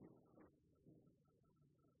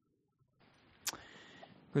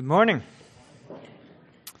Good morning.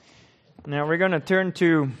 Now we're going to turn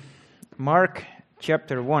to Mark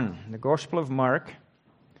chapter 1, the Gospel of Mark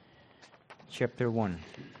chapter 1.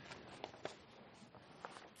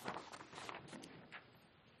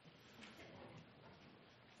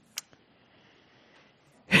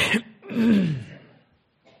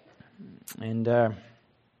 And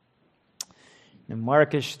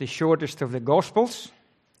Mark is the shortest of the Gospels,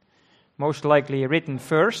 most likely written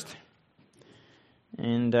first.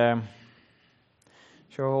 And so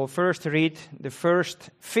I'll first read the first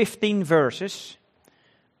 15 verses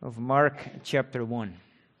of Mark chapter 1.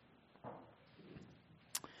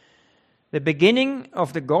 The beginning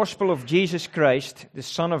of the gospel of Jesus Christ, the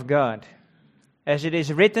Son of God, as it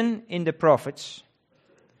is written in the prophets,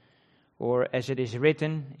 or as it is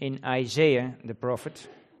written in Isaiah the prophet,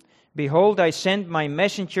 Behold, I send my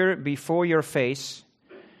messenger before your face,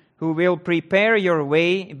 who will prepare your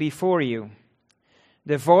way before you.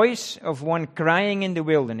 The voice of one crying in the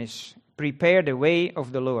wilderness, Prepare the way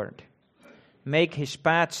of the Lord. Make his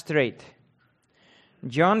path straight.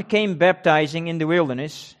 John came baptizing in the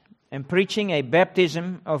wilderness and preaching a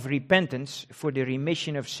baptism of repentance for the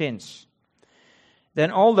remission of sins. Then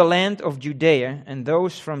all the land of Judea and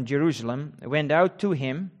those from Jerusalem went out to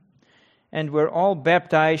him and were all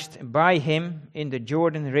baptized by him in the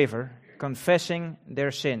Jordan River, confessing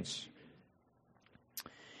their sins.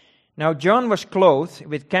 Now John was clothed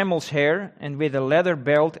with camel's hair and with a leather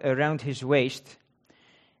belt around his waist,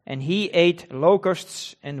 and he ate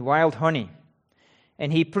locusts and wild honey.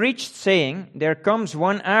 And he preached, saying, There comes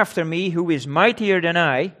one after me who is mightier than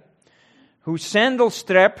I, whose sandal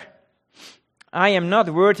strap I am not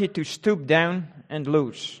worthy to stoop down and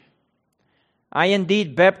loose. I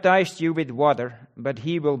indeed baptized you with water, but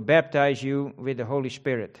he will baptize you with the Holy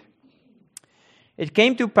Spirit. It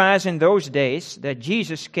came to pass in those days that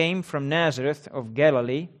Jesus came from Nazareth of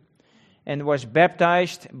Galilee and was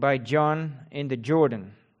baptized by John in the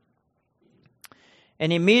Jordan.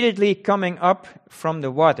 And immediately coming up from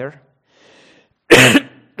the water,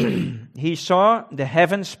 he saw the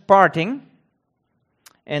heavens parting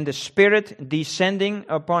and the Spirit descending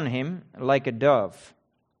upon him like a dove.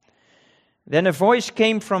 Then a voice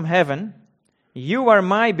came from heaven, You are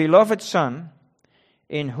my beloved Son,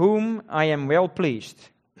 in whom I am well pleased.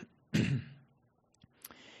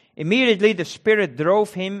 Immediately the Spirit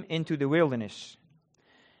drove him into the wilderness.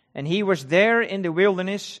 And he was there in the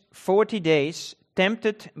wilderness 40 days,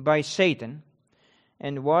 tempted by Satan,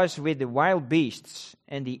 and was with the wild beasts,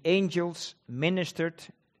 and the angels ministered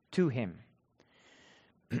to him.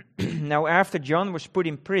 Now after John was put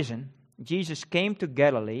in prison, Jesus came to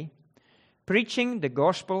Galilee, preaching the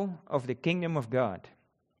gospel of the kingdom of God,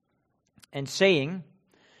 and saying,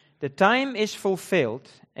 The time is fulfilled,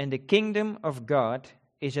 and the kingdom of God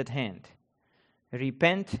is at hand.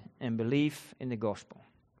 Repent and believe in the gospel.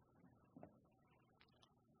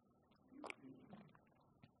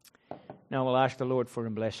 Now we'll ask the Lord for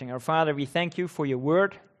a blessing. Our Father, we thank you for your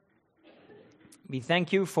word. We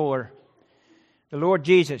thank you for the Lord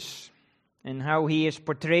Jesus and how he is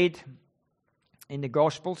portrayed in the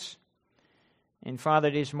Gospels. And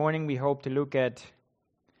Father, this morning we hope to look at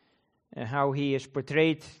how he is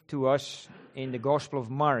portrayed to us in the Gospel of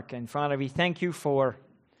Mark. And Father, we thank you for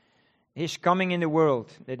his coming in the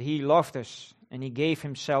world, that he loved us and he gave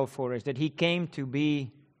himself for us, that he came to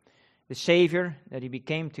be the Savior, that he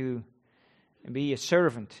became to be a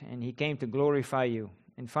servant, and he came to glorify you.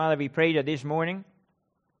 And Father, we pray that this morning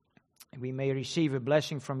we may receive a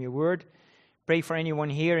blessing from your word. Pray for anyone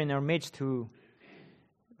here in our midst who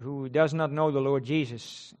does not know the Lord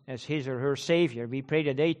Jesus as his or her Savior. We pray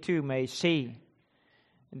that they too may see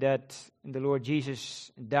that the Lord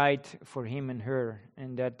Jesus died for him and her,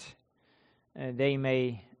 and that they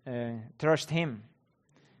may trust him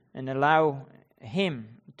and allow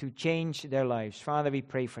him to change their lives. Father, we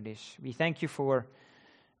pray for this. We thank you for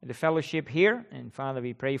the fellowship here, and Father,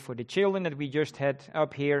 we pray for the children that we just had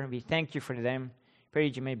up here. We thank you for them. Pray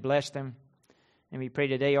that you may bless them. And we pray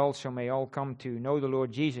that they also may all come to know the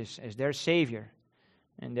Lord Jesus as their Savior,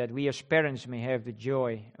 and that we as parents may have the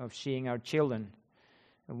joy of seeing our children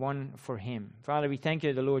won for him. Father, we thank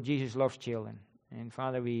you that the Lord Jesus loves children. And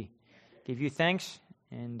Father, we give you thanks,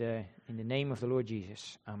 and in the name of the Lord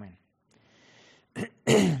Jesus. Amen.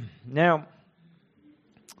 Now,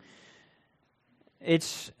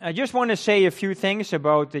 I just want to say a few things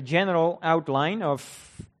about the general outline of,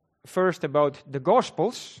 first about the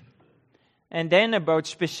Gospels, and then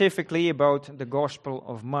specifically about the Gospel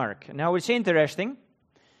of Mark. Now, it's interesting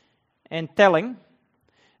and telling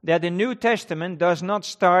that the New Testament does not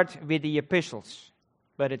start with the epistles,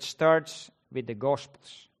 but it starts with the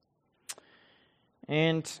Gospels.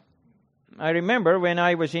 And I remember when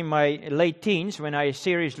I was in my late teens, when I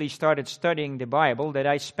seriously started studying the Bible, that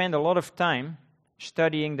I spent a lot of time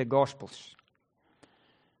studying the Gospels.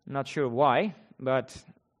 Not sure why, but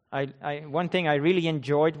one thing I really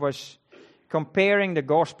enjoyed was comparing the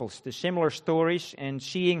Gospels, the similar stories, and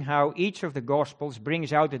seeing how each of the Gospels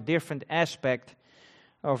brings out a different aspect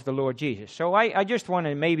of the Lord Jesus. So I just want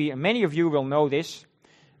to, maybe many of you will know this,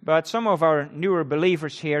 but some of our newer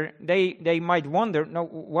believers here, they might wonder, no,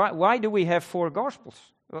 why do we have 4 Gospels?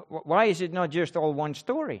 Why is it not just all one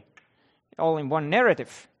story, all in one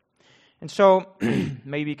narrative? And so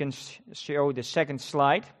maybe you can show the second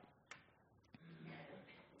slide.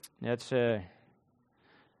 That's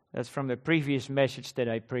from the previous message that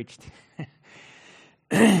I preached.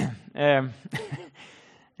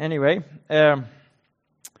 Anyway,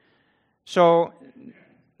 so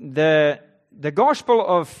the Gospel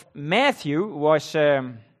of Matthew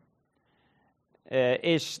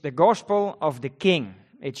is the Gospel of the King.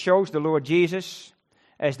 It shows the Lord Jesus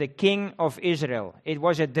as the King of Israel. It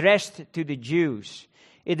was addressed to the Jews.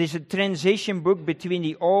 It is a transition book between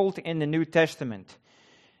the Old and the New Testament.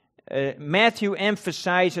 Matthew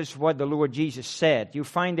emphasizes what the Lord Jesus said. You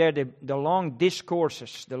find there the long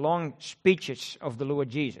discourses, the long speeches of the Lord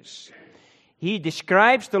Jesus. He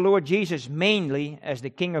describes the Lord Jesus mainly as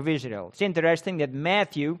the King of Israel. It's interesting that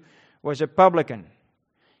Matthew was a publican.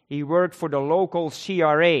 He worked for the local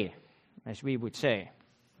CRA, as we would say.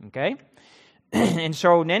 Okay? And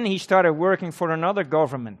so then he started working for another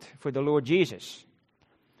government, for the Lord Jesus.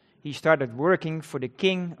 He started working for the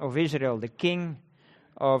King of Israel, the King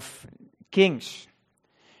of Kings.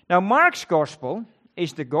 Now, Mark's Gospel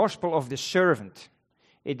is the Gospel of the servant.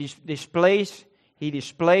 He displays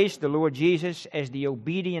the Lord Jesus as the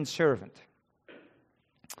obedient servant.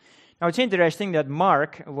 Now, it's interesting that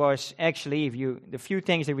Mark was actually, the few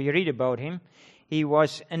things that we read about him, he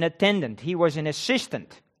was an attendant. He was an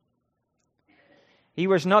assistant. He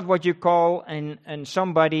was not what you call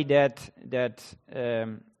somebody that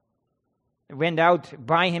went out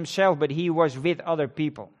by himself, but he was with other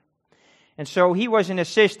people. And so he was an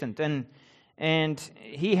assistant, and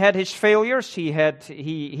he had his failures.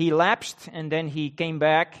 He lapsed, and then he came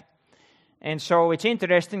back. And so it's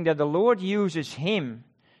interesting that the Lord uses him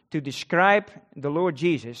to describe the Lord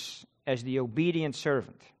Jesus as the obedient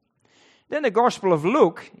servant. Then the Gospel of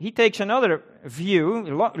Luke, he takes another view.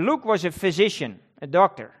 Luke was a physician, a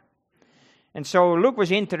doctor. And so Luke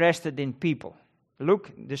was interested in people.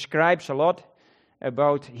 Luke describes a lot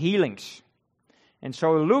about healings. And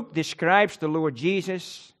so Luke describes the Lord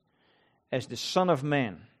Jesus as the Son of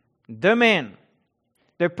Man,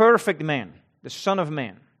 the perfect man, the Son of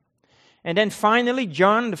Man. And then finally,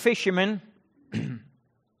 John, the fisherman,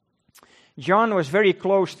 John was very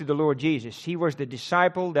close to the Lord Jesus. He was the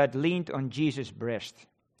disciple that leaned on Jesus' breast.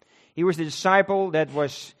 He was the disciple that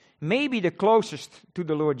was maybe the closest to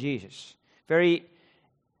the Lord Jesus. Very,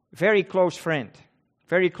 very close friend.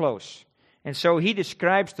 Very close. And so he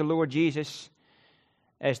describes the Lord Jesus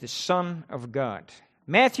as the Son of God.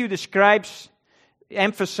 Matthew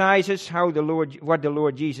emphasizes what the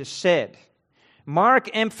Lord Jesus said. Mark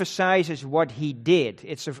emphasizes what he did.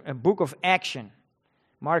 It's a book of action.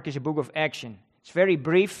 Mark is a book of action. It's very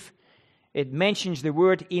brief. It mentions the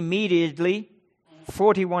word immediately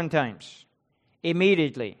 41 times.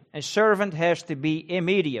 Immediately. A servant has to be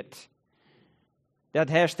immediate. That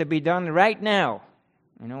has to be done right now.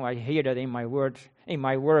 You know, I hear that in my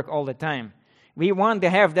work all the time. We want to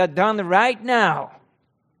have that done right now.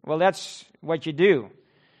 Well, that's what you do.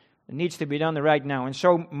 It needs to be done right now. And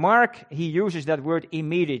so Mark, he uses that word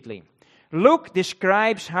immediately. Luke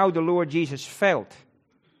describes how the Lord Jesus felt.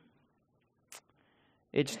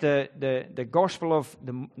 It's the gospel of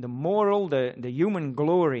the moral, the human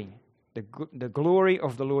glory, the glory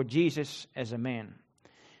of the Lord Jesus as a man.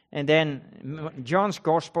 And then John's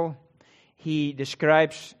gospel, he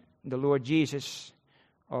describes the Lord Jesus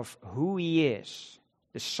of who he is,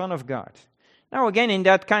 the Son of God. Now again, in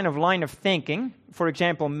that kind of line of thinking, for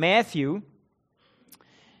example, Matthew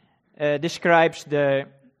describes the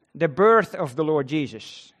birth of the Lord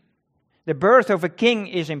Jesus. The birth of a king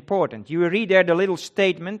is important. You read there the little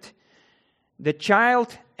statement, the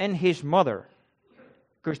child and his mother.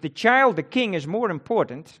 Because the child, the king, is more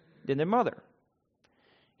important than the mother.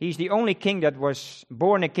 He's the only king that was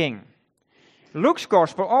born a king. Luke's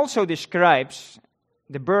gospel also describes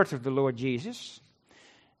the birth of the Lord Jesus.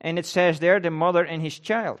 And it says there, the mother and his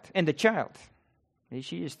child, and the child.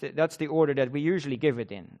 That's the order that we usually give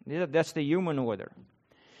it in. That's the human order.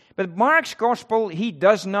 But Mark's gospel, he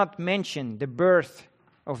does not mention the birth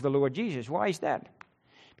of the Lord Jesus. Why is that?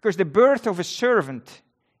 Because the birth of a servant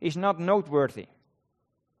is not noteworthy.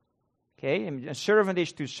 Okay, and a servant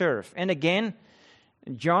is to serve. And again,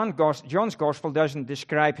 John's gospel doesn't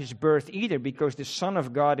describe his birth either, because the Son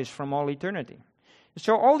of God is from all eternity.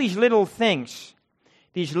 So all these little things,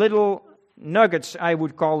 these little nuggets, I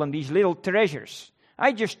would call them, these little treasures,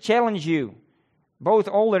 I just challenge you, both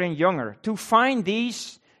older and younger, to find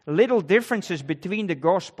these little differences between the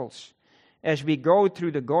Gospels as we go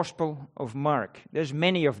through the Gospel of Mark. There's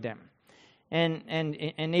many of them. And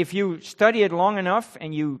if you study it long enough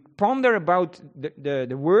and you ponder about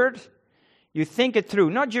the Word, you think it through.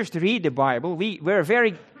 Not just read the Bible. We're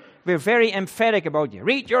very emphatic about it.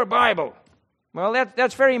 Read your Bible. Well,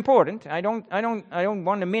 that's very important. I don't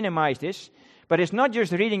want to minimize this, but it's not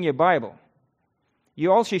just reading your Bible.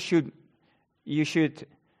 You also should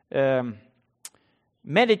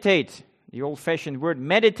meditate. The old-fashioned word,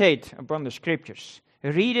 meditate upon the Scriptures.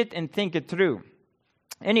 Read it and think it through.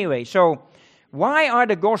 Anyway, so why are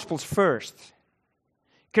the Gospels first?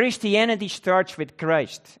 Christianity starts with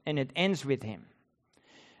Christ and it ends with Him.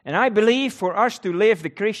 And I believe for us to live the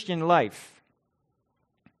Christian life,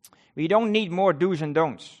 we don't need more do's and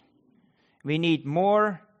don'ts. We need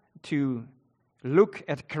more to look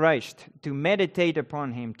at Christ, to meditate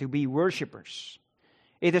upon Him, to be worshippers.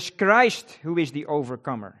 It is Christ who is the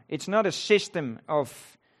overcomer. It's not a system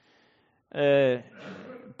of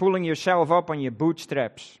pulling yourself up on your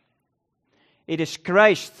bootstraps. It is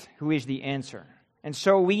Christ who is the answer. And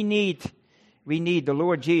so we need the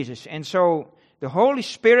Lord Jesus. And so the Holy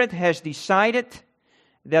Spirit has decided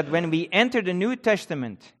that when we enter the New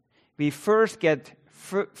Testament, we first get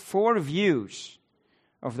four views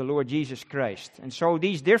of the Lord Jesus Christ. And so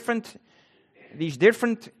these different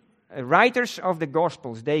writers of the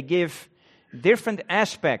Gospels, they give different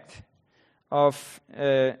aspect of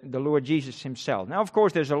the Lord Jesus Himself. Now, of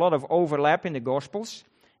course, there's a lot of overlap in the Gospels.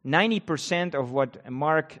 90% of what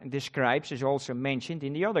Mark describes is also mentioned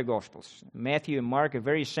in the other Gospels. Matthew and Mark are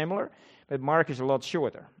very similar, but Mark is a lot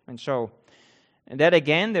shorter. And that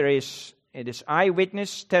again, it is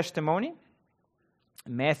eyewitness testimony.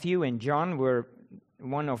 Matthew and John were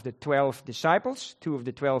one of the 12 disciples, two of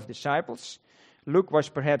the 12 disciples. Luke was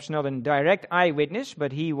perhaps not a direct eyewitness,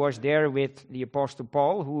 but he was there with the Apostle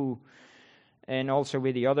Paul, and also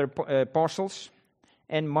with the other apostles.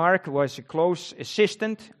 And Mark was a close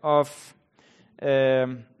assistant of,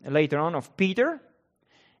 later on, of Peter.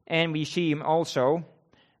 And we see him also,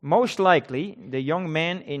 most likely, the young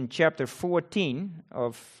man in chapter 14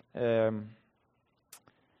 of,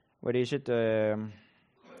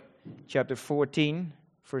 chapter 14,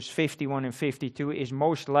 verse 51 and 52, is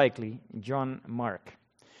most likely John Mark.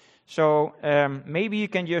 So, maybe you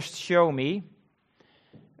can just show me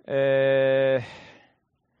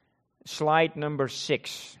slide number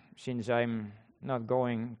 6, since I'm not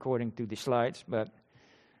going according to the slides, but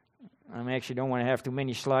I actually don't want to have too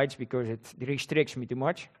many slides because it restricts me too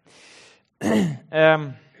much.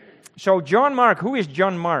 So John Mark, who is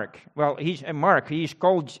John Mark? Well, he's Mark. He's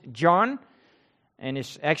called John, and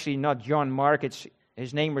it's actually not John Mark.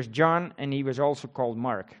 His name was John, and he was also called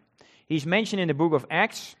Mark. He's mentioned in the book of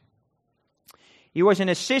Acts. He was an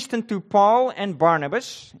assistant to Paul and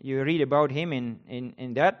Barnabas. You read about him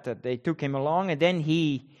in that they took him along, and then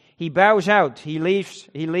he bows out. He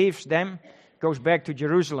leaves them, goes back to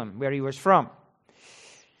Jerusalem, where he was from.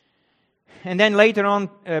 And then later on,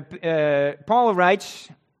 Paul writes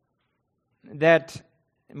that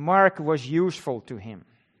Mark was useful to him.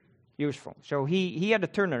 Useful. So he had a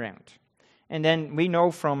turnaround. And then we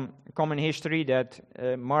know from common history that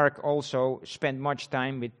Mark also spent much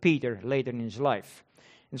time with Peter later in his life.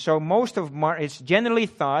 And so most of Mark, it's generally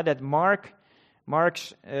thought that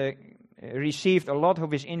Mark's received a lot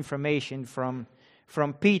of his information from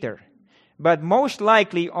Peter. But most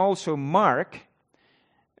likely also Mark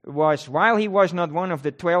was, while he was not one of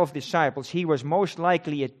the 12 disciples, he was most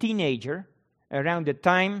likely a teenager around the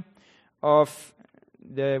time of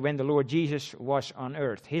when the Lord Jesus was on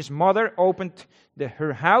earth. His mother opened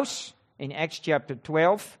her house in Acts chapter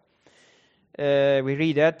 12. We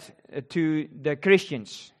read that to the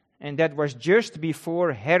Christians. And that was just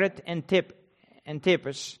before Herod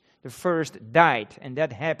Antipas the first died. And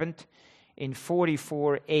that happened in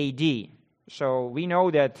 44 AD. So we know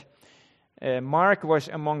that Mark was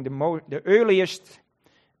among the earliest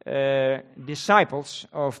disciples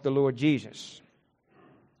of the Lord Jesus.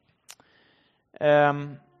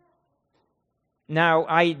 Now,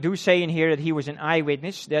 I do say in here that he was an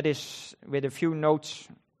eyewitness. That is, with a few notes,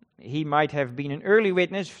 he might have been an early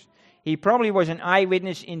witness. He probably was an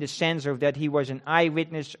eyewitness in the sense of that he was an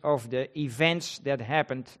eyewitness of the events that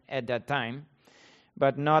happened at that time,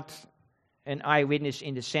 but not an eyewitness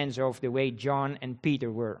in the sense of the way John and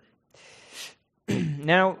Peter were.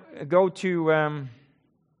 Now go to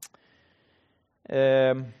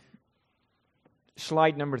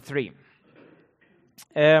slide number 3.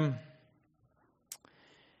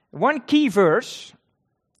 One key verse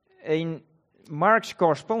in Mark's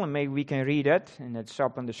Gospel, and maybe we can read that, and it's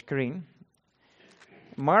up on the screen.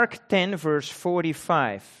 Mark 10, verse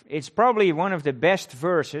 45. It's probably one of the best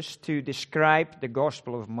verses to describe the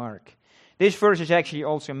Gospel of Mark. This verse is actually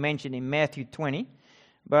also mentioned in Matthew 20,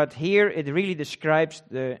 but here it really describes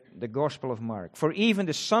the Gospel of Mark. For even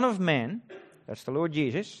the Son of Man, that's the Lord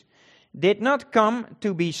Jesus, did not come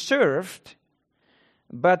to be served,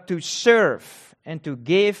 but to serve and to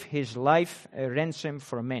give his life a ransom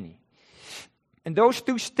for many. And those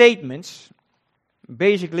two statements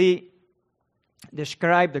basically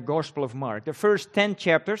describe the Gospel of Mark. The first 10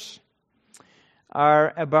 chapters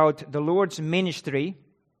are about the Lord's ministry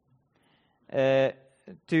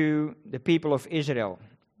to the people of Israel.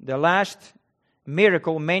 The last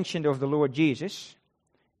miracle mentioned of the Lord Jesus,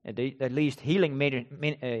 at least healing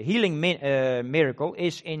miracle,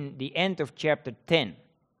 is in the end of chapter 10.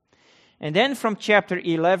 And then from chapter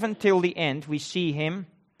 11 till the end, we see him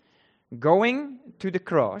going to the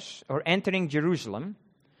cross, or entering Jerusalem,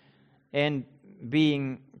 and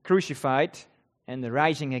being crucified and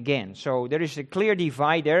rising again. So there is a clear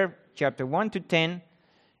divide there. Chapter 1 to 10,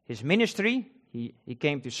 his ministry, he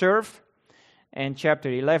came to serve. And chapter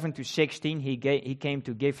 11 to 16, he came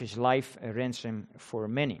to give his life a ransom for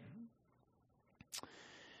many.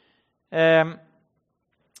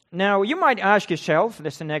 Now, you might ask yourself,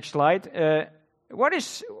 that's the next slide, why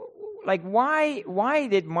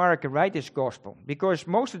did Mark write this gospel? Because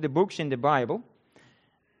most of the books in the Bible,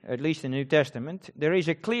 at least in the New Testament, there is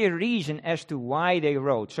a clear reason as to why they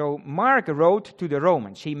wrote. So Mark wrote to the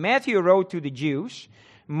Romans. Matthew wrote to the Jews.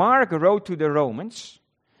 Mark wrote to the Romans,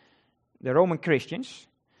 the Roman Christians.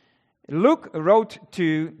 Luke wrote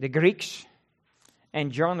to the Greeks.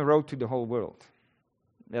 And John wrote to the whole world.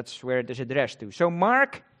 That's where it is addressed to. So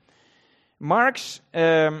Mark's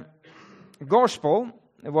gospel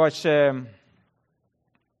was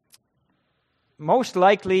most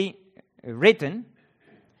likely written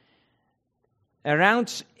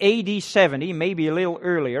around AD 70, maybe a little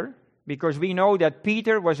earlier, because we know that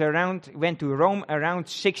Peter went to Rome around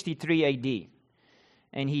 63 AD,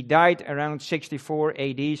 and he died around 64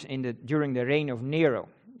 AD during the reign of Nero.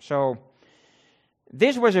 So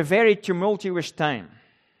this was a very tumultuous time.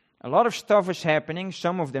 A lot of stuff was happening.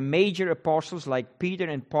 Some of the major apostles, like Peter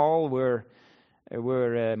and Paul, were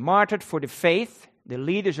martyred for the faith, the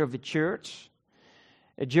leaders of the church.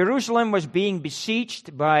 Jerusalem was being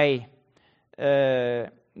besieged by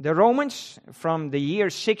the Romans from the year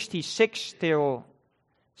 66 till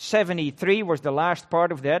 73 was the last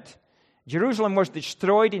part of that. Jerusalem was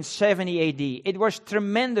destroyed in 70 AD. It was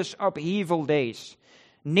tremendous upheaval days.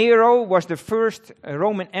 Nero was the first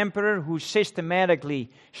Roman emperor who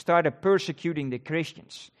systematically started persecuting the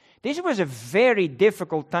Christians. This was a very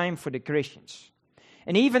difficult time for the Christians.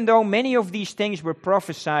 And even though many of these things were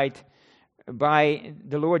prophesied by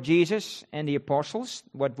the Lord Jesus and the apostles,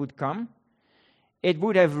 what would come, it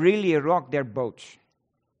would have really rocked their boats.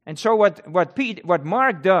 And so what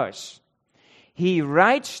Mark does, he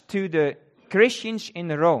writes to the Christians in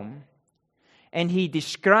Rome, and he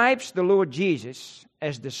describes the Lord Jesus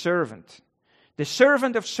as the servant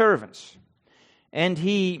of servants. And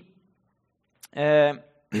and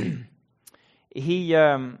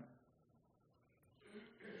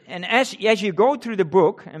as you go through the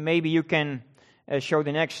book, and maybe you can show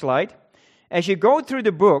the next slide, as you go through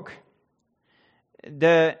the book,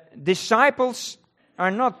 the disciples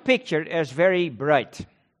are not pictured as very bright.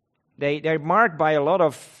 They're marked by a lot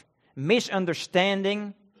of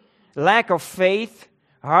misunderstanding, lack of faith,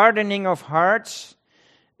 hardening of hearts,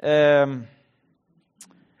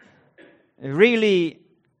 really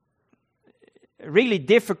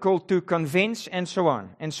difficult to convince, and so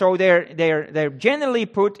on. And so they're generally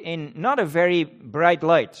put in not a very bright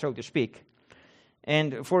light, so to speak.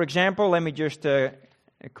 And for example, let me just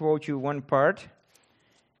quote you one part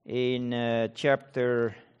in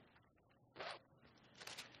chapter.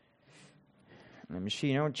 Let me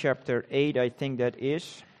see now, chapter 8, I think that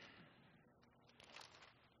is.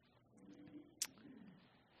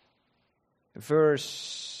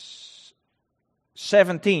 Verse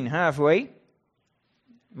 17, halfway.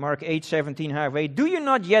 Mark 8:17, halfway. Do you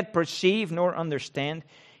not yet perceive nor understand?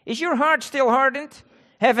 Is your heart still hardened?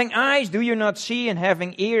 Having eyes, do you not see? And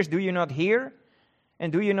having ears, do you not hear?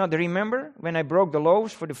 And do you not remember when I broke the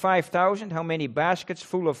loaves for the 5,000? How many baskets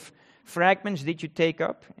full of fragments did you take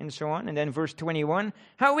up? And so on. And then verse 21.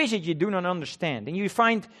 How is it you do not understand? And you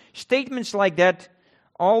find statements like that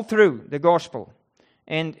all through the gospel.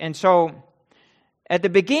 And so at the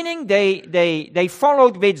beginning, they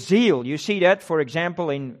followed with zeal. You see that, for example,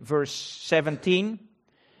 in verse 17.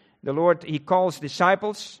 The Lord, He calls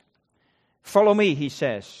disciples. Follow me, He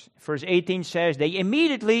says. Verse 18 says, they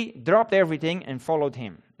immediately dropped everything and followed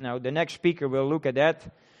Him. Now, the next speaker will look at that,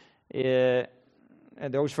 at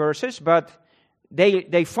those verses. But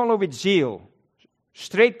they follow with zeal.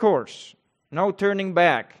 Straight course. No turning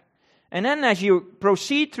back. And then as you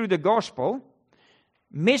proceed through the gospel,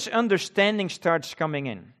 misunderstanding starts coming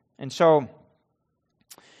in. And so,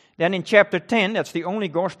 then in chapter 10, that's the only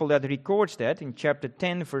gospel that records that, in chapter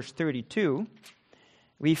 10, verse 32,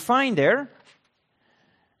 we find there,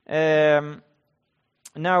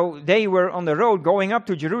 now they were on the road going up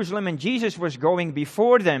to Jerusalem, and Jesus was going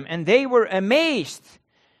before them, and they were amazed.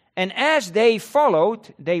 And as they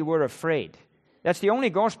followed, they were afraid. That's the only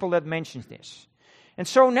gospel that mentions this. And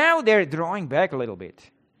so now they're drawing back a little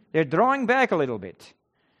bit. They're drawing back a little bit.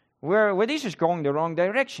 Where this is going the wrong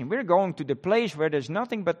direction. We're going to the place where there's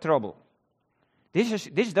nothing but trouble.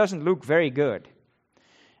 This doesn't look very good.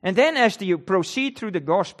 And then as you proceed through the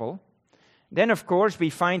gospel, then of course we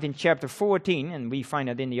find in chapter 14, and we find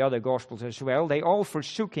it in the other gospels as well, they all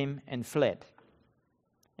forsook Him and fled.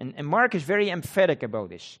 And Mark is very emphatic about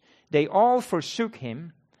this. They all forsook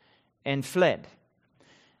Him and fled.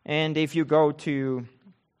 And if you go to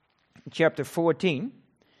chapter 14,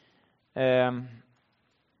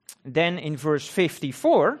 then in verse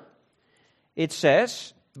 54, it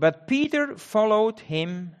says, but Peter followed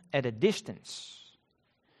Him at a distance.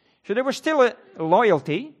 So there was still a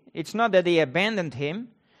loyalty. It's not that they abandoned Him,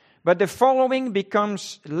 but the following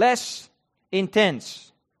becomes less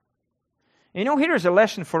intense. You know, here is a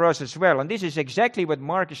lesson for us as well, and this is exactly what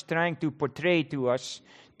Mark is trying to portray to us,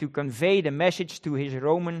 to convey the message to his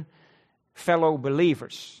Roman fellow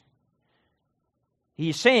believers.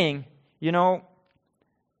 He's saying, you know,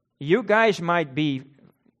 you guys might be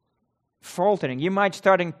faltering. You might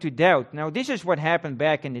starting to doubt. Now, this is what happened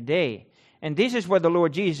back in the day. And this is what the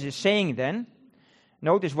Lord Jesus is saying then.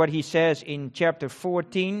 Notice what He says in chapter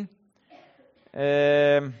 14,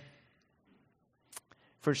 verse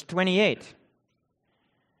 28.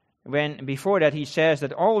 When before that He says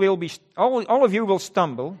that all of you will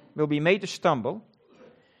stumble, will be made to stumble.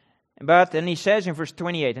 But then He says in verse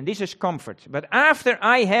 28, and this is comfort, but after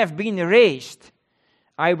I have been raised,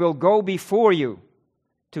 I will go before you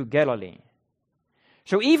to Galilee.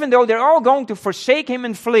 So even though they're all going to forsake Him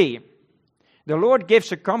and flee, the Lord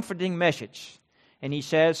gives a comforting message. And He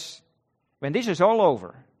says, when this is all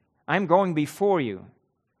over, I'm going before you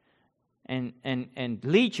and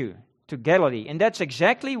lead you to Galilee. And that's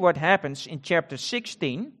exactly what happens in chapter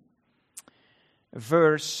 16,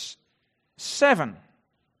 verse 7.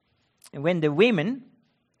 When the women,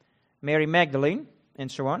 Mary Magdalene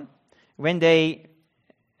and so on, when they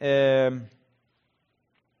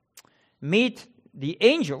meet the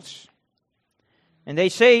angels, and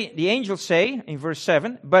the angels say in verse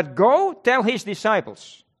 7, but go tell His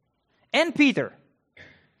disciples and Peter,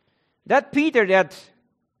 that Peter that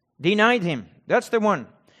denied Him, that's the one,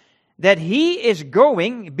 that he is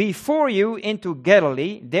going before you into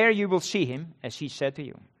Galilee, there you will see Him, as He said to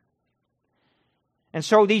you. And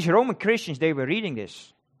so these Roman Christians, they were reading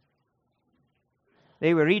this.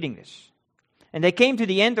 They were reading this. And they came to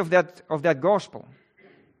the end of that gospel.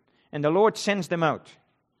 And the Lord sends them out.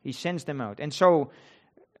 He sends them out. And so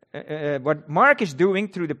what Mark is doing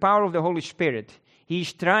through the power of the Holy Spirit, he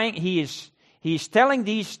is telling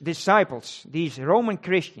these disciples, these Roman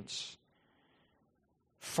Christians,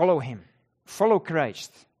 follow Him. Follow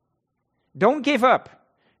Christ. Don't give up.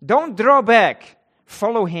 Don't draw back.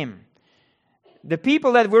 Follow Him. The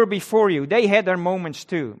people that were before you, they had their moments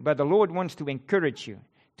too. But the Lord wants to encourage you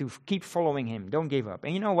to keep following Him. Don't give up.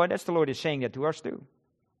 And you know what? That's the Lord is saying that to us too.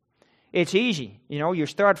 It's easy. You know, you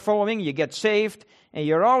start following, you get saved, and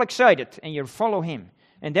you're all excited, and you follow Him.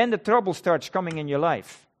 And then the trouble starts coming in your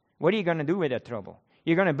life. What are you going to do with that trouble?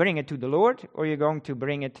 You're going to bring it to the Lord, or you're going to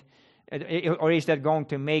bring it, or is that going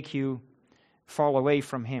to make you fall away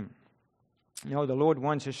from Him? No, the Lord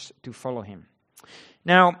wants us to follow Him.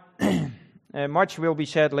 Now, much will be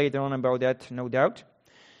said later on about that, no doubt.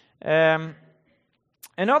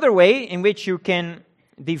 Another way in which you can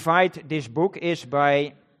divide this book is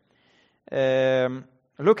by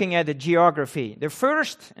looking at the geography. The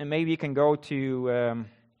first, and maybe you can go to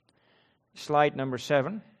slide number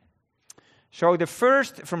 7. So the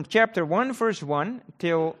first, from chapter 1, verse 1,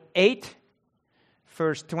 till 8,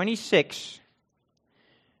 verse 26,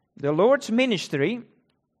 the Lord's ministry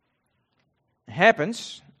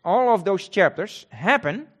happens, all of those chapters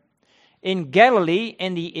happen in Galilee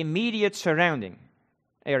and the immediate surrounding.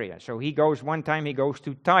 area. So he goes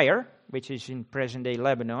to Tyre, which is in present-day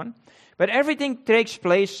Lebanon. But everything takes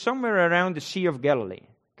place somewhere around the Sea of Galilee.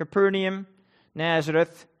 Capernaum,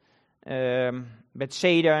 Nazareth,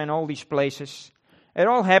 Bethsaida, and all these places. It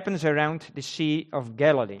all happens around the Sea of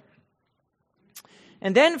Galilee.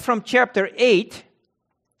 And then from chapter 8,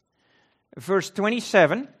 verse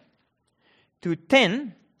 27 to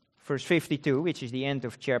 10, verse 52, which is the end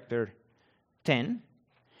of chapter 10,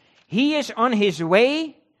 he is on his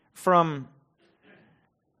way from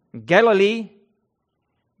Galilee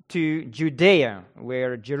to Judea,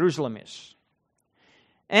 where Jerusalem is.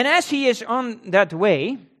 And as he is on that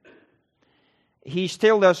way, he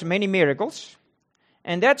still does many miracles.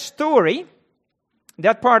 And that story,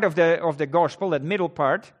 that part of the gospel, that middle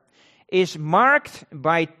part, is marked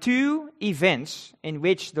by two events in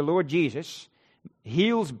which the Lord Jesus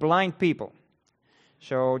heals blind people.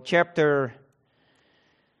 So chapter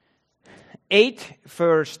 8,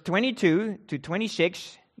 verse 22 to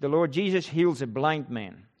 26, the Lord Jesus heals a blind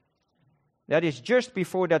man. That is just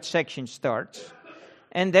before that section starts.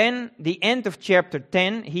 And then the end of chapter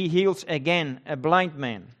 10, he heals again a blind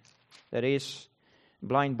man. That is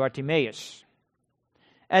blind Bartimaeus.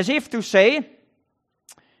 As if to say,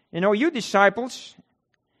 you disciples,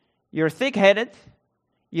 you're thick-headed,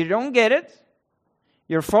 you don't get it,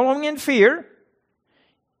 you're following in fear,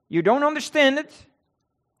 you don't understand it,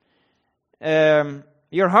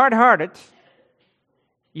 you're hard-hearted,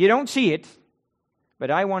 you don't see it,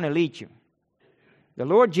 but I want to lead you. The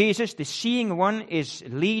Lord Jesus, the seeing one, is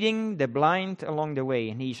leading the blind along the way,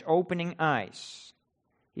 and he's opening eyes.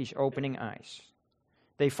 He's opening eyes.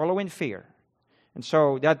 They follow in fear. And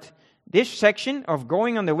so this section of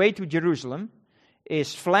going on the way to Jerusalem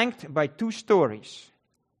is flanked by two stories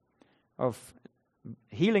of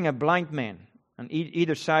healing a blind man on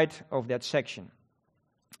either side of that section.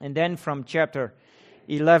 And then from chapter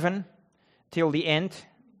 11 till the end,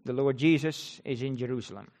 the Lord Jesus is in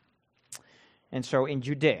Jerusalem. And so in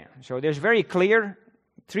Judea. So there's very clear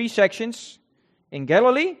three sections in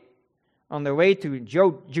Galilee, on the way to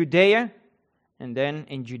Judea, and then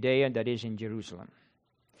in Judea, that is in Jerusalem.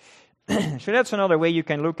 So that's another way you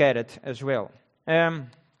can look at it as well. Now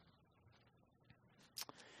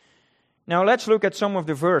let's look at some of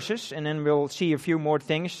the verses, and then we'll see a few more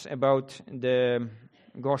things about the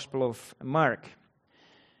Gospel of Mark.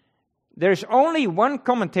 There's only one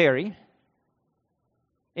commentary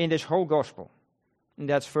in this whole Gospel, and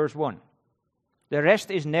that's verse 1. The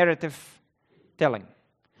rest is narrative telling.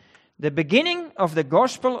 The beginning of the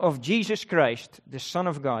Gospel of Jesus Christ, the Son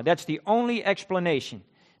of God. That's the only explanation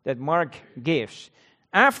that Mark gives.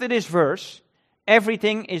 After this verse,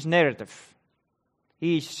 everything is narrative.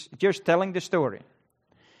 He's just telling the story.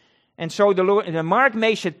 And so the Mark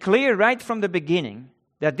makes it clear right from the beginning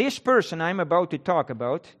that this person I'm about to talk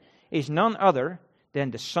about is none other than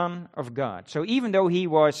the Son of God. So even though he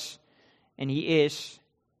was, and he is,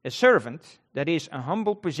 a servant, that is a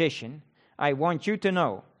humble position, I want you to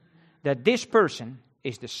know that this person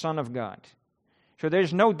is the Son of God. So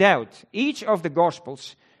there's no doubt. Each of the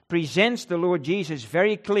Gospels presents the Lord Jesus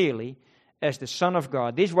very clearly as the Son of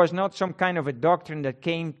God. This was not some kind of a doctrine that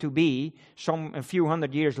came to be a few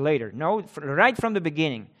hundred years later. No, right from the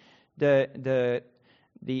beginning, the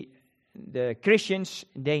Christians,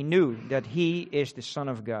 they knew that he is the Son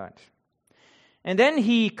of God. And then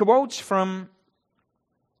he quotes from,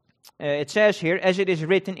 it says here, as it is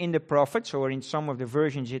written in the prophets, or in some of the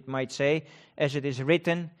versions it might say, as it is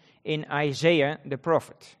written in Isaiah the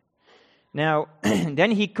prophet. Now,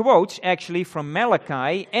 then he quotes actually from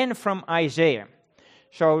Malachi and from Isaiah.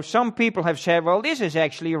 So some people have said, well, this is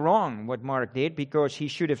actually wrong, what Mark did, because he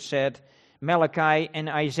should have said Malachi and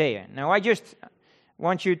Isaiah. Now, I just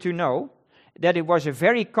want you to know that it was a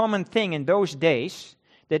very common thing in those days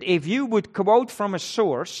that if you would quote from a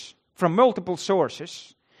source, from multiple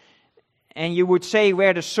sources, and you would say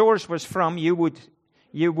where the source was from, you would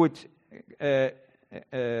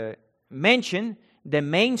mention the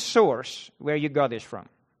main source where you got this from.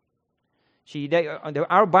 See,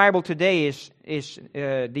 our Bible today is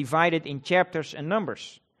divided in chapters and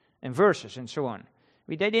numbers and verses and so on.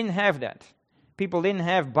 They didn't have that. People didn't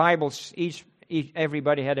have Bibles.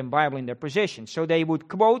 Everybody had a Bible in their possession, so they would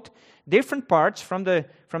quote different parts from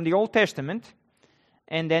the Old Testament,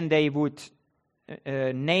 and then they would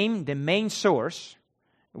name the main source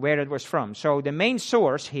where it was from. So the main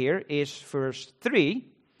source here is verse 3,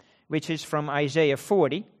 which is from Isaiah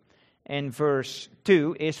 40, and verse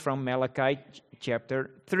 2 is from Malachi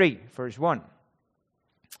chapter 3, verse 1.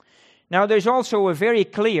 Now there's also a very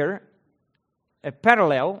clear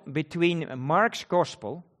parallel between Mark's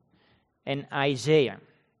Gospel and Isaiah.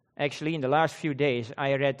 Actually, in the last few days,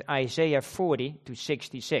 I read Isaiah 40 to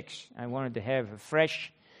 66. I wanted to have a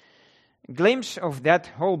fresh glimpse of that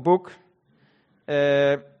whole book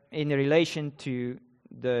in relation to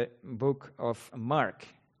the book of Mark.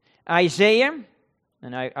 Isaiah,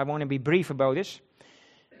 and I want to be brief about this.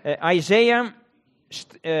 Isaiah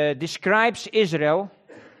describes Israel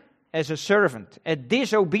as a servant, a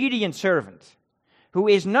disobedient servant, who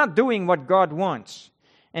is not doing what God wants.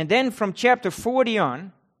 And then from chapter 40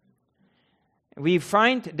 on, we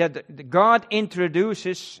find that God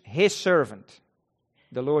introduces his servant,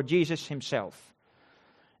 the Lord Jesus himself.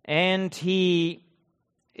 And he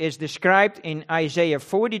is described in Isaiah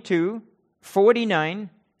 42, 49,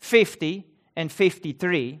 50, and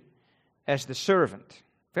 53 as the servant.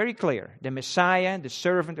 Very clear. The Messiah, the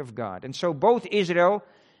servant of God. And so both Israel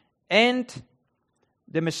and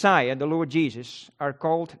the Messiah, the Lord Jesus, are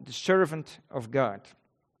called the servant of God.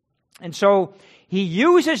 And so he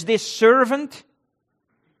uses this servant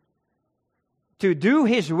to do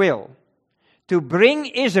his will, to bring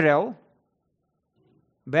Israel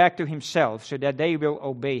back to himself so that they will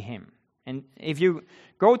obey him. And if you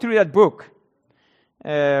go through that book,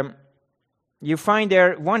 you find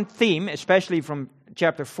there one theme, especially from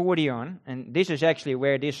chapter 40 on, and this is actually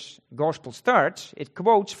where this gospel starts. It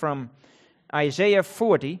quotes from Isaiah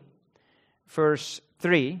 40, verse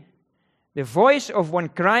 3, "The voice of one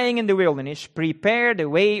crying in the wilderness, prepare the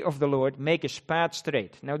way of the Lord, make his path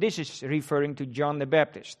straight." Now this is referring to John the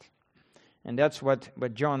Baptist. And that's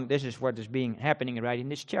this is what is happening right in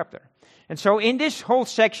this chapter. And so in this whole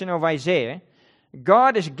section of Isaiah,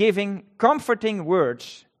 God is giving comforting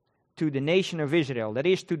words to the nation of Israel. That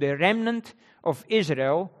is, to the remnant of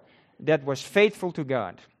Israel that was faithful to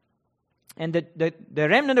God. And the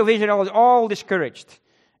remnant of Israel is all discouraged.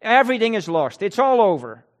 Everything is lost. It's all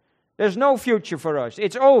over. There's no future for us.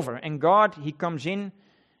 It's over. And God, he comes in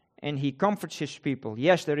and he comforts his people.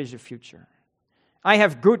 Yes, there is a future. I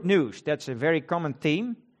have good news. That's a very common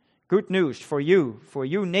theme. Good news for you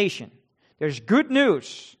nation. There's good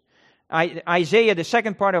news. Isaiah, the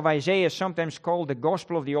second part of Isaiah is sometimes called the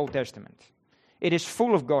gospel of the Old Testament. It is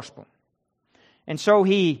full of gospel. And so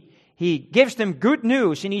he gives them good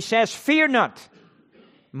news and he says, "Fear not,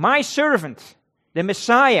 my servant, the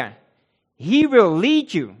Messiah, he will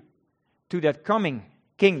lead you to that coming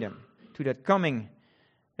kingdom, to that coming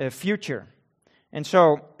future." And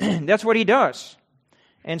so that's what he does.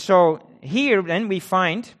 And so here then we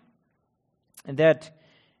find that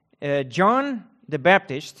John the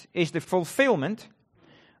Baptist is the fulfillment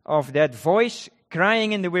of that voice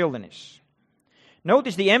crying in the wilderness.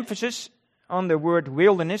 Notice the emphasis on the word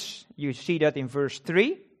wilderness. You see that in verse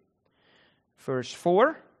 3, verse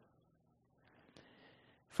 4,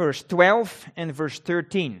 verse 12, and verse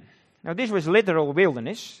 13. Now this was literal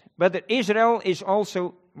wilderness, but Israel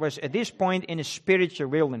was at this point in a spiritual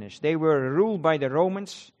wilderness. They were ruled by the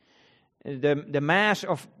Romans. The mass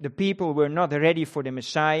of the people were not ready for the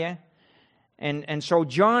Messiah. And so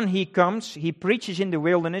John, he comes, he preaches in the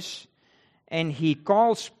wilderness, and he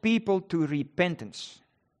calls people to repentance.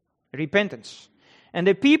 Repentance. And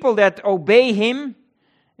the people that obey him,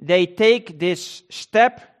 they take this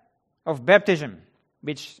step of baptism,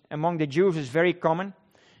 which among the Jews is very common.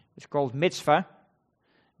 It's called mitzvah,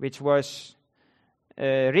 which was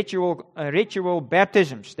ritual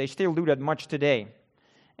baptisms. They still do that much today.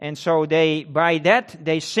 And so by that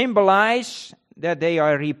they symbolize that they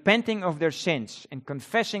are repenting of their sins and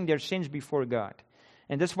confessing their sins before God.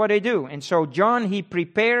 And that's what they do. And so John, he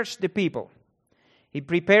prepares the people. He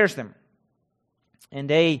prepares them. And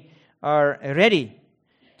they are ready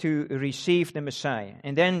to receive the Messiah.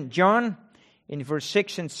 And then John, in verse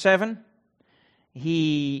 6 and 7,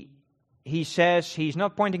 he says he's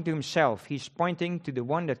not pointing to himself. He's pointing to the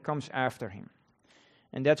one that comes after him.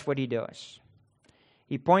 And that's what he does.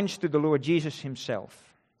 He points to the Lord Jesus himself.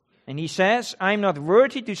 And he says, "I'm not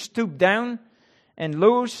worthy to stoop down and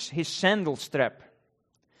loose his sandal strap.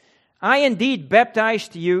 I indeed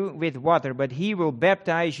baptized you with water, but he will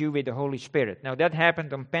baptize you with the Holy Spirit." Now that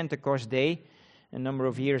happened on Pentecost Day, a number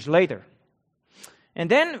of years later.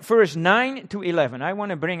 And then verse 9 to 11. I want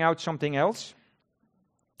to bring out something else.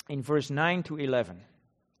 In verse 9 to 11.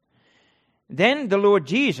 "Then the Lord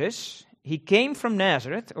Jesus, he came from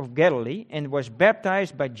Nazareth of Galilee and was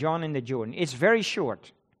baptized by John in the Jordan." It's very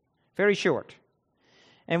short. Very short.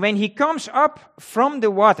 "And when he comes up from the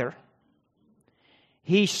water,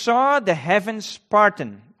 he saw the heavens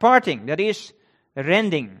parting, that is,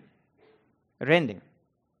 rending.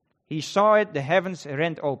 He saw it, the heavens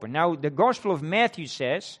rent open." Now, the Gospel of Matthew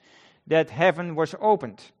says that heaven was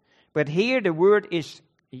opened. But here the word is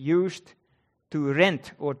used to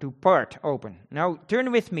rent or to part open. Now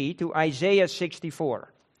turn with me to Isaiah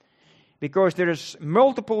 64, because there is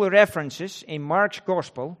multiple references in Mark's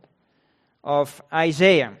Gospel of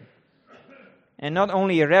Isaiah. And not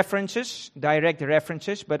only references, direct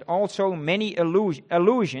references, but also many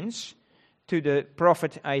allusions to the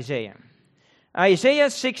prophet Isaiah. Isaiah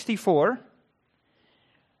 64,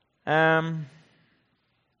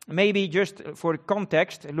 maybe just for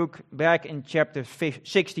context, look back in chapter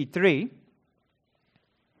 63.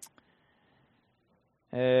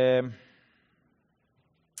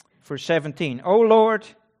 Verse 17. O Lord,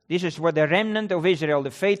 this is what the remnant of Israel, the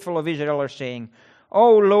faithful of Israel, are saying.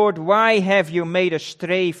 O Lord, why have you made us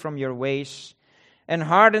stray from your ways and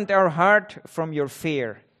hardened our heart from your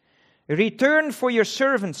fear? Return for your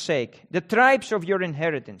servant's sake, the tribes of your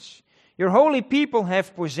inheritance. Your holy people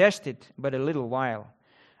have possessed it but a little while.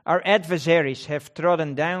 Our adversaries have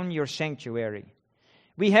trodden down your sanctuary.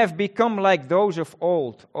 We have become like those of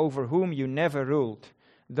old, over whom you never ruled,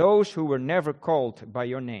 those who were never called by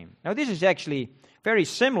your name. Now this is actually very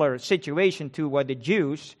similar situation to what the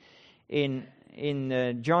Jews in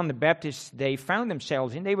John the Baptist, they found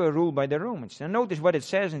themselves in. They were ruled by the Romans. Now notice what it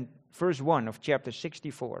says in verse 1 of chapter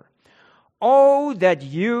 64. Oh, that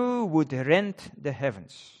you would rend the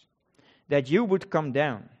heavens, that you would come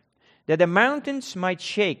down, that the mountains might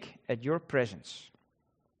shake at your presence.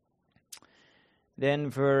 Then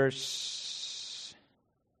verse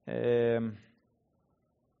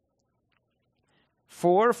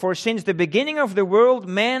 4, for since the beginning of the world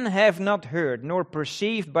men have not heard, nor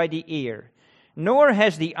perceived by the ear, nor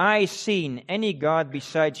has the eye seen any God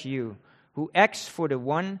besides you, who acts for the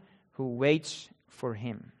one who waits for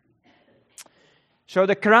him. So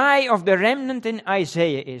the cry of the remnant in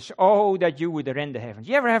Isaiah is, oh, that you would rend the heavens.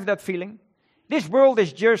 You ever have that feeling? This world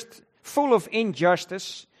is just full of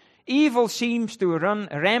injustice. Evil seems to run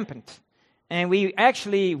rampant. And we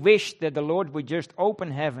actually wish that the Lord would just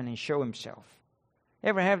open heaven and show himself.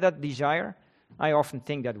 Ever have that desire? I often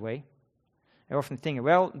think that way. I often think,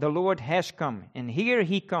 well, the Lord has come, and here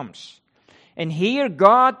he comes. And here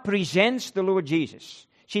God presents the Lord Jesus.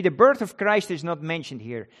 See, the birth of Christ is not mentioned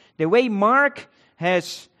here. The way Mark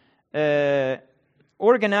has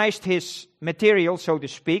organized his material, so to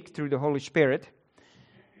speak, through the Holy Spirit,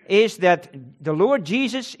 is that the Lord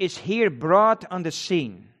Jesus is here brought on the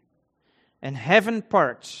scene. And heaven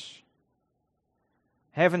parts.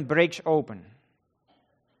 Heaven breaks open.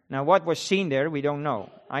 Now, what was seen there, we don't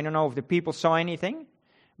know. I don't know if the people saw anything,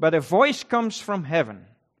 but a voice comes from heaven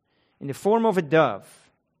in the form of a dove.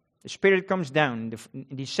 The Spirit comes down,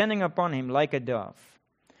 descending upon him like a dove.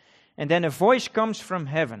 And then a voice comes from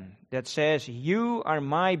heaven that says, you are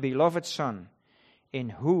my beloved Son, in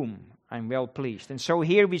whom I'm well pleased. And so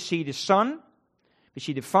here we see the Son, we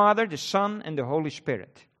see the Father, the Son, and the Holy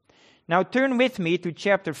Spirit. Now turn with me to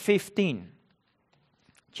chapter 15.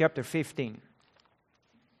 Chapter 15.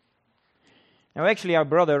 Now actually our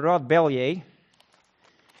brother Rod Bellier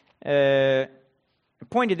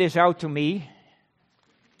pointed this out to me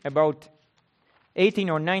about 18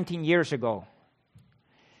 or 19 years ago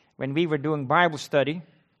when we were doing Bible study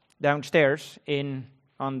downstairs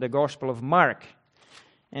on the Gospel of Mark.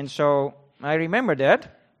 And so I remember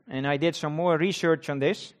that, and I did some more research on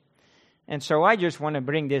this. And so I just want to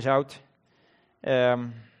bring this out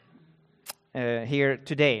here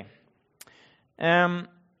today.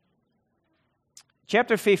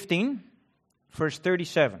 Chapter 15, verse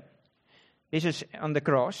 37. This is on the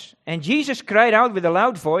cross. And Jesus cried out with a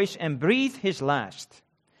loud voice and breathed his last.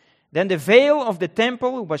 Then the veil of the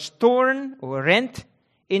temple was torn or rent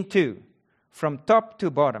in two, from top to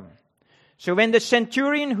bottom. So when the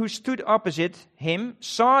centurion who stood opposite him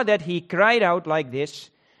saw that he cried out like this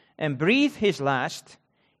and breathed his last,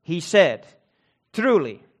 he said,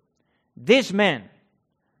 truly, this man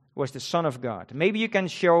was the Son of God. Maybe you can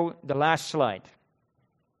show the last slide.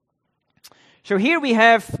 So here we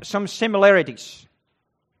have some similarities.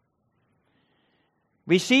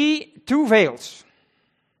 We see two veils.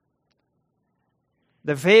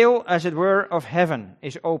 The veil, as it were, of heaven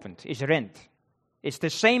is opened, is rent. It's the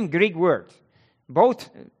same Greek word. Both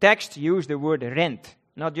texts use the word rent,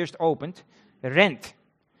 not just opened, rent.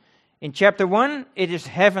 In chapter 1, it is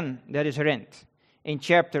heaven that is rent. In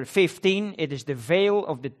chapter 15, it is the veil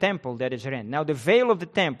of the temple that is rent. Now, the veil of the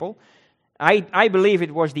temple, I believe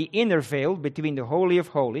it was the inner veil between the Holy of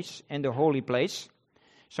Holies and the holy place.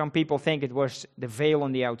 Some people think it was the veil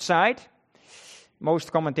on the outside.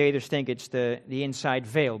 Most commentators think it's the inside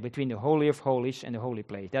veil between the Holy of Holies and the holy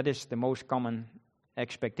place. That is the most common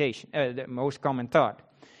expectation, the most common thought.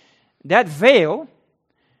 That veil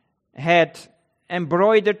had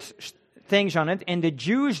embroidered things on it, and the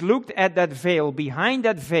Jews looked at that veil. Behind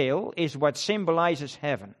that veil is what symbolizes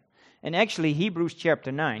heaven. And actually, Hebrews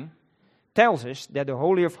chapter 9 tells us that the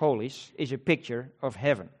Holy of Holies is a picture of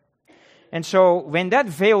heaven. And so, when that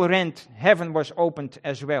veil rent, heaven was opened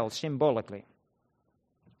as well, symbolically.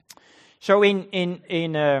 So,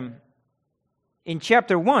 in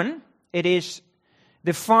chapter 1, it is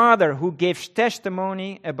the Father who gives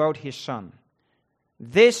testimony about His Son.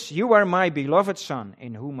 This, you are my beloved Son,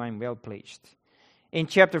 in whom I am well pleased. In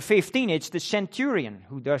chapter 15, it's the centurion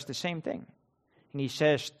who does the same thing. And he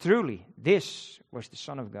says, truly, this was the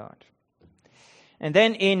Son of God. And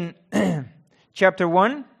then in chapter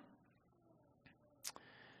 1,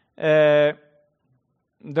 the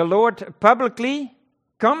Lord publicly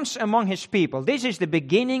comes among His people. This is the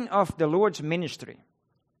beginning of the Lord's ministry.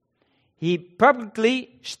 He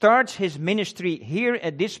publicly starts His ministry here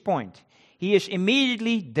at this point. He is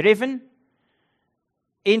immediately driven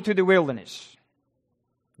into the wilderness.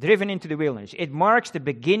 Driven into the wilderness. It marks the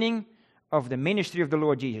beginning of the ministry of the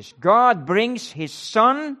Lord Jesus. God brings His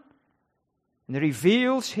Son and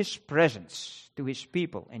reveals His presence to His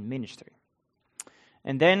people in ministry.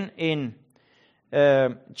 And then in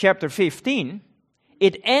chapter 15,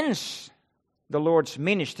 it ends the Lord's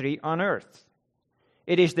ministry on earth.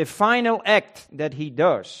 It is the final act that He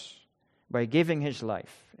does by giving His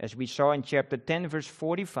life. As we saw in chapter 10, verse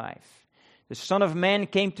 45. The Son of Man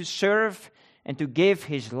came to serve and to give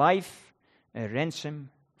His life a ransom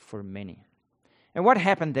for many. And what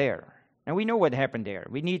happened there? And we know what happened there.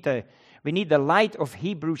 We need the light of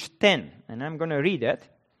Hebrews 10. And I'm going to read that.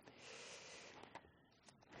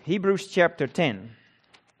 Hebrews chapter 10.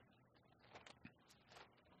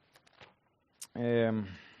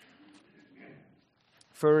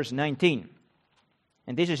 Verse 19.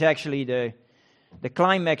 And this is actually the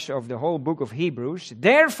climax of the whole book of Hebrews.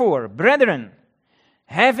 Therefore, brethren,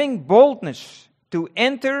 having boldness to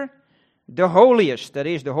enter the holiest, that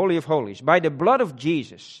is the Holy of Holies, by the blood of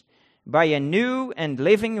Jesus, by a new and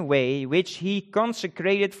living way which He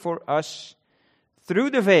consecrated for us through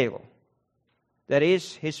the veil, that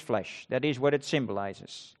is His flesh. That is what it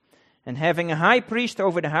symbolizes. And having a high priest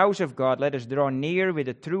over the house of God, let us draw near with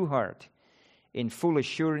a true heart, in full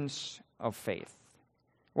assurance of faith.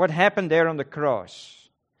 What happened there on the cross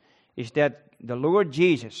is that the Lord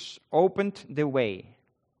Jesus opened the way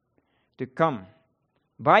to come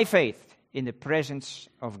by faith in the presence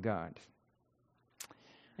of God.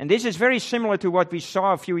 And this is very similar to what we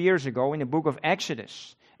saw a few years ago in the book of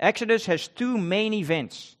Exodus. Exodus has two main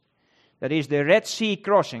events. That is the Red Sea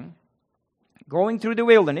crossing, going through the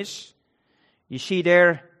wilderness. You see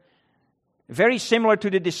there, very similar to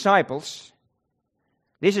the disciples.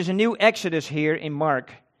 This is a new Exodus here in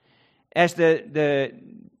Mark. As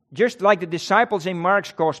just like the disciples in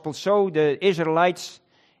Mark's gospel, so the Israelites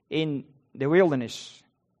in the wilderness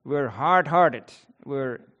were hard-hearted,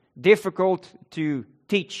 were difficult to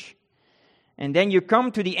teach. And then you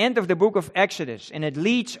come to the end of the book of Exodus, and it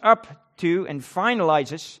leads up to and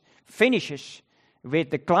finishes with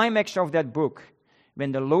the climax of that book,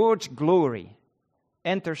 when the Lord's glory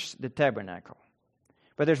enters the tabernacle.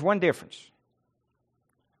 But there's one difference.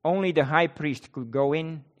 Only the high priest could go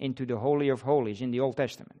into the Holy of Holies in the Old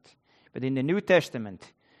Testament. But in the New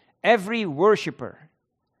Testament, every worshiper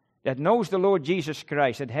that knows the Lord Jesus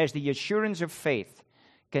Christ, that has the assurance of faith,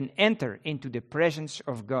 can enter into the presence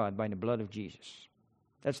of God by the blood of Jesus.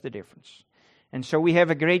 That's the difference. And so we have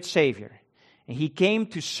a great Savior. And He came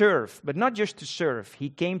to serve, but not just to serve. He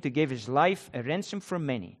came to give His life a ransom for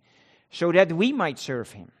many, so that we might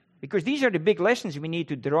serve Him. Because these are the big lessons we need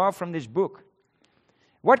to draw from this book.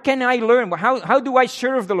 What can I learn? How do I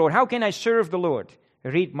serve the Lord? How can I serve the Lord?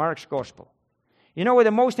 Read Mark's Gospel. You know what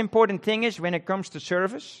the most important thing is when it comes to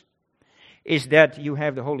service? Is that you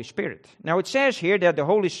have the Holy Spirit. Now it says here that the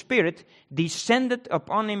Holy Spirit descended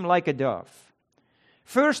upon Him like a dove.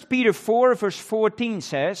 1 Peter 4 verse 14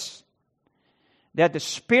 says that the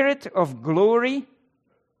Spirit of glory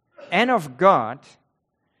and of God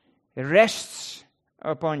rests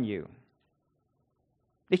upon you.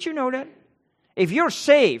 Did you know that? If you're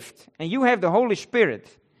saved and you have the Holy Spirit,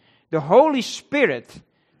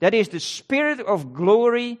 that is the Spirit of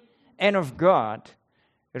glory and of God,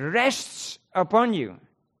 rests upon you.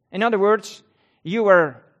 In other words, you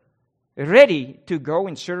are ready to go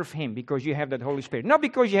and serve Him because you have that Holy Spirit. Not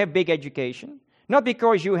because you have big education, not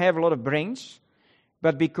because you have a lot of brains,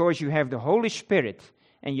 but because you have the Holy Spirit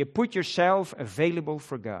and you put yourself available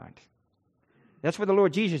for God. That's what the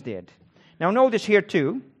Lord Jesus did. Now notice here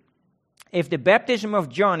too, if the baptism of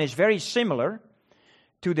John is very similar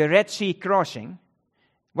to the Red Sea crossing,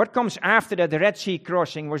 what comes after that, the Red Sea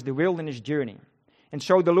crossing, was the wilderness journey. And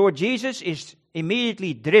so the Lord Jesus is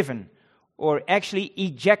immediately driven, or actually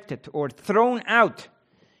ejected, or thrown out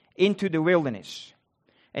into the wilderness.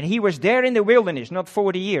 And he was there in the wilderness, not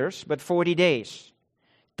 40 years, but 40 days,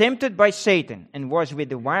 tempted by Satan, and was with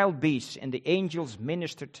the wild beasts, and the angels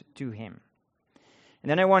ministered to him. And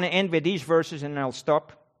then I want to end with these verses, and I'll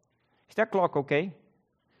stop. Is that clock okay?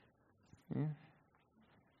 Yeah.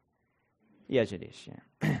 Yes, it is.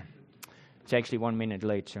 Yeah. It's actually 1 minute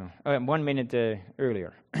late, so 1 minute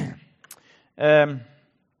earlier. And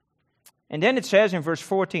then it says in verse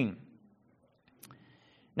 14,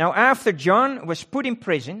 "Now after John was put in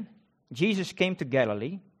prison, Jesus came to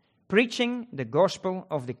Galilee, preaching the gospel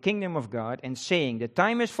of the kingdom of God, and saying, 'The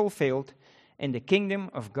time is fulfilled, and the kingdom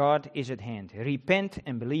of God is at hand. Repent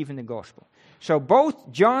and believe in the gospel.'" So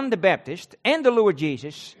both John the Baptist and the Lord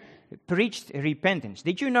Jesus preached repentance.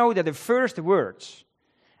 Did you know that the first words,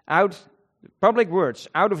 public words,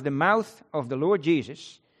 out of the mouth of the Lord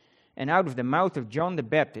Jesus and out of the mouth of John the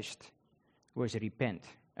Baptist was repent,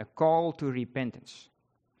 a call to repentance?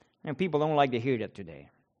 And people don't like to hear that today.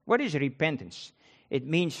 What is repentance? It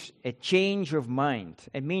means a change of mind.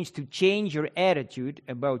 It means to change your attitude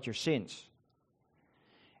about your sins.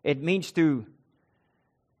 It means to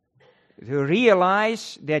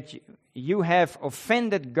realize that you have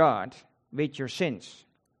offended God with your sins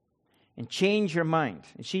and change your mind.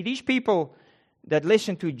 You see, these people that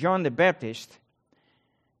listened to John the Baptist,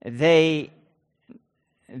 they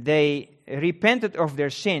repented of their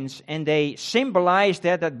sins, and they symbolized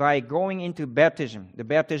that by going into baptism, the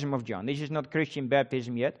baptism of John. This is not Christian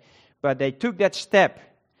baptism yet, but they took that step,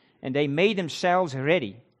 and they made themselves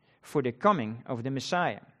ready for the coming of the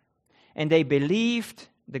Messiah. And they believed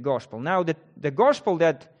the gospel. Now, the gospel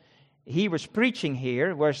that he was preaching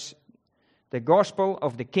here was the gospel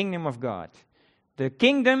of the kingdom of God. The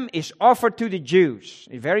kingdom is offered to the Jews.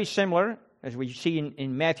 It's very similar, as we see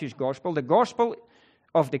in Matthew's gospel. The gospel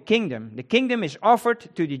of the kingdom is offered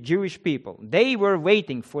to the Jewish people. They were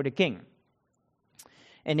waiting for the king.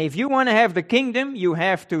 And if you want to have the kingdom, you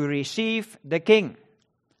have to receive the king.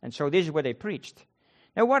 And so this is what they preached.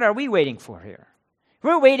 Now, what are we waiting for here?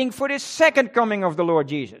 We're waiting for the second coming of the Lord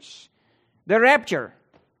Jesus, the rapture.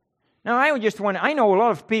 Now, I know a lot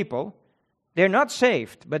of people, they're not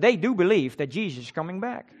saved, but they do believe that Jesus is coming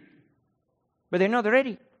back. But they're not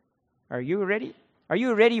ready. Are you ready? Are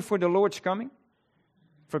you ready for the Lord's coming?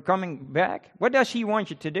 For coming back? What does He want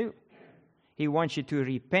you to do? He wants you to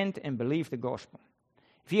repent and believe the gospel.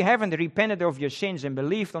 If you haven't repented of your sins and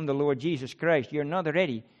believed on the Lord Jesus Christ, you're not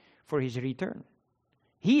ready for His return.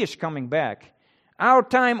 He is coming back. Our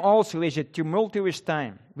time also is a tumultuous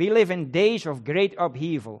time. We live in days of great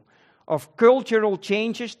upheaval, of cultural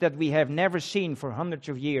changes that we have never seen for hundreds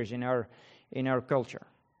of years in our culture.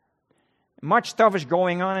 Much stuff is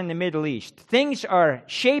going on in the Middle East. Things are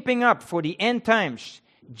shaping up for the end times.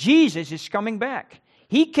 Jesus is coming back.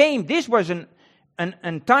 He came. This was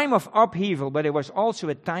a time of upheaval, but it was also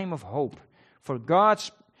a time of hope for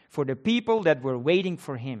the people that were waiting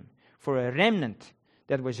for Him, for a remnant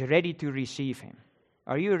that was ready to receive Him.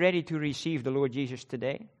 Are you ready to receive the Lord Jesus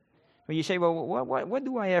today? When you say, well, what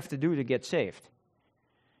do I have to do to get saved?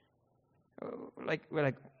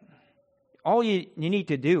 All you need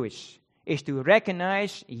to do is to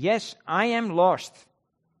recognize, yes, I am lost.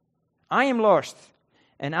 I am lost.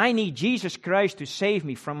 And I need Jesus Christ to save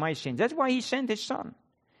me from my sins. That's why He sent His Son.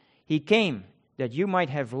 He came that you might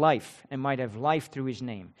have life, and might have life through His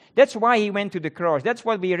name. That's why He went to the cross. That's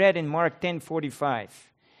what we read in Mark 10:45.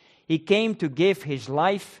 He came to give His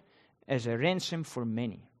life as a ransom for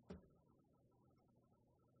many.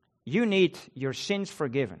 You need your sins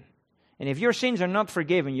forgiven. And if your sins are not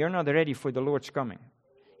forgiven, you're not ready for the Lord's coming.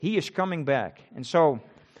 He is coming back. And so,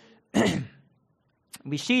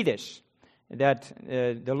 we see this, that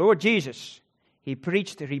the Lord Jesus, He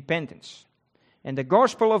preached repentance. And the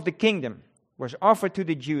gospel of the kingdom was offered to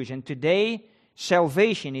the Jews. And today,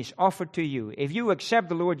 salvation is offered to you. If you accept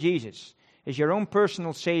the Lord Jesus as your own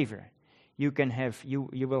personal Savior, you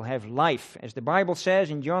will have life. As the Bible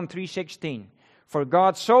says in John 3:16, "For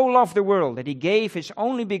God so loved the world that He gave His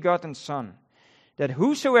only begotten Son, that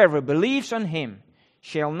whosoever believes on Him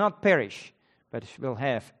shall not perish, but will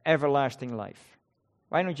have everlasting life."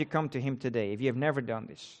 Why don't you come to Him today if you have never done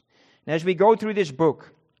this? And as we go through this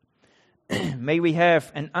book, may we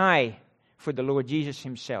have an eye for the Lord Jesus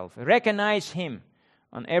Himself. Recognize Him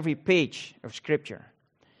on every page of Scripture,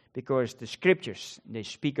 because the Scriptures, they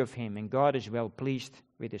speak of Him, and God is well pleased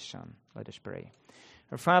with His Son. Let us pray.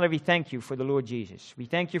 Our Father, we thank You for the Lord Jesus. We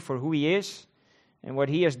thank You for who He is and what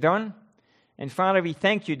He has done. And Father, we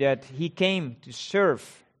thank You that He came to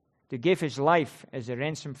serve, to give His life as a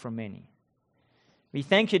ransom for many. We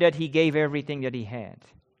thank you that he gave everything that he had,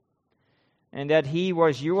 and that he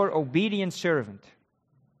was your obedient servant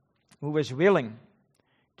who was willing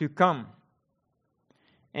to come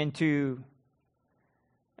and to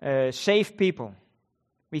save people.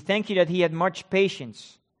 We thank you that he had much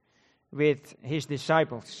patience with his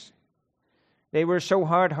disciples. They were so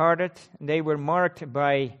hard-hearted, and they were marked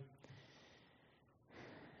by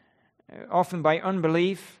often by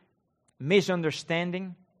unbelief,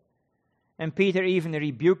 misunderstanding. And Peter even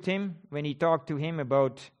rebuked him when he talked to him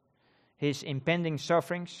about his impending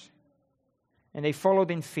sufferings. And they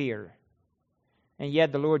followed in fear. And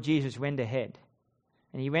yet the Lord Jesus went ahead.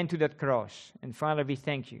 And he went to that cross. And Father, we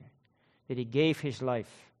thank you that he gave his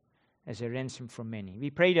life as a ransom for many. We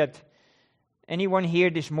pray that anyone here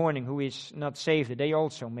this morning who is not saved, that they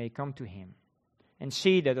also may come to him and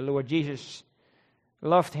see that the Lord Jesus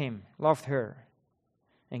loved him, loved her,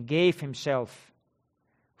 and gave himself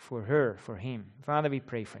for her, for him. Father, we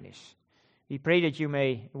pray for this. We pray that you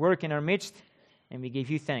may work in our midst, and we give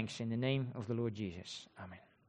you thanks in the name of the Lord Jesus. Amen.